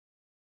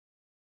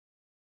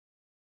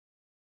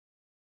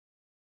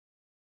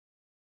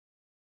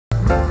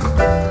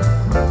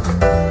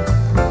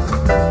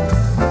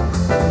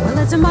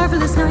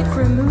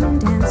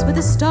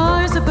the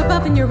stars up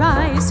above in your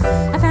eyes.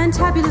 A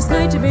fantabulous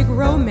night to make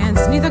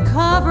romance near the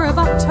cover of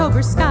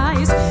October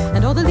skies.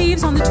 And all the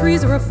leaves on the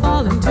trees are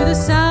a-falling to the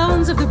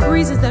sounds of the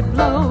breezes that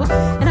blow.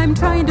 And I'm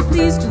trying to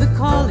please to the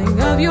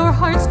calling of your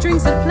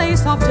heartstrings that play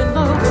soft and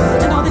low.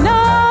 And all the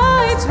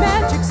night's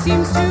magic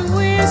seems to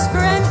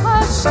whisper and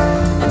hush.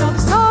 And all the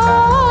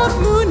soft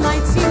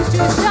moonlight seems to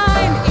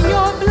shine in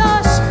your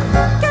blush.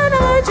 Can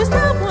I just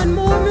have one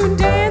more moon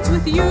dance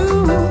with you,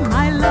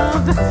 my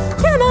love?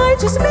 Can I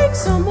just make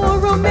some more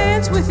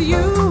romance with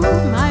you,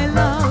 my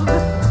love?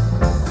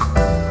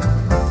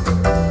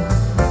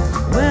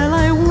 Well,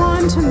 I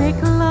want to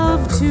make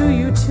love to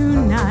you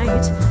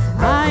tonight.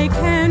 I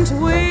can't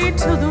wait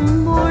till the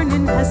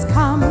morning has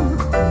come.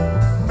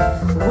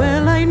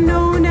 Well, I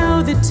know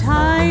now the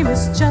time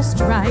is just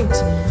right,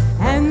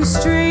 and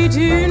straight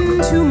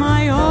into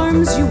my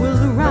arms you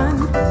will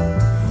run.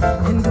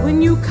 And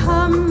when you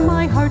come,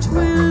 my heart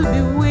will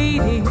be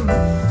waiting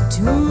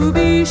to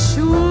be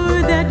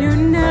sure that you're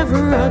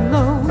never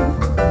alone.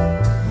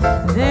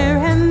 There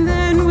and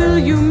then will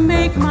you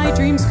make my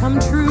dreams come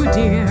true,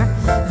 dear.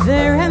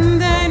 There and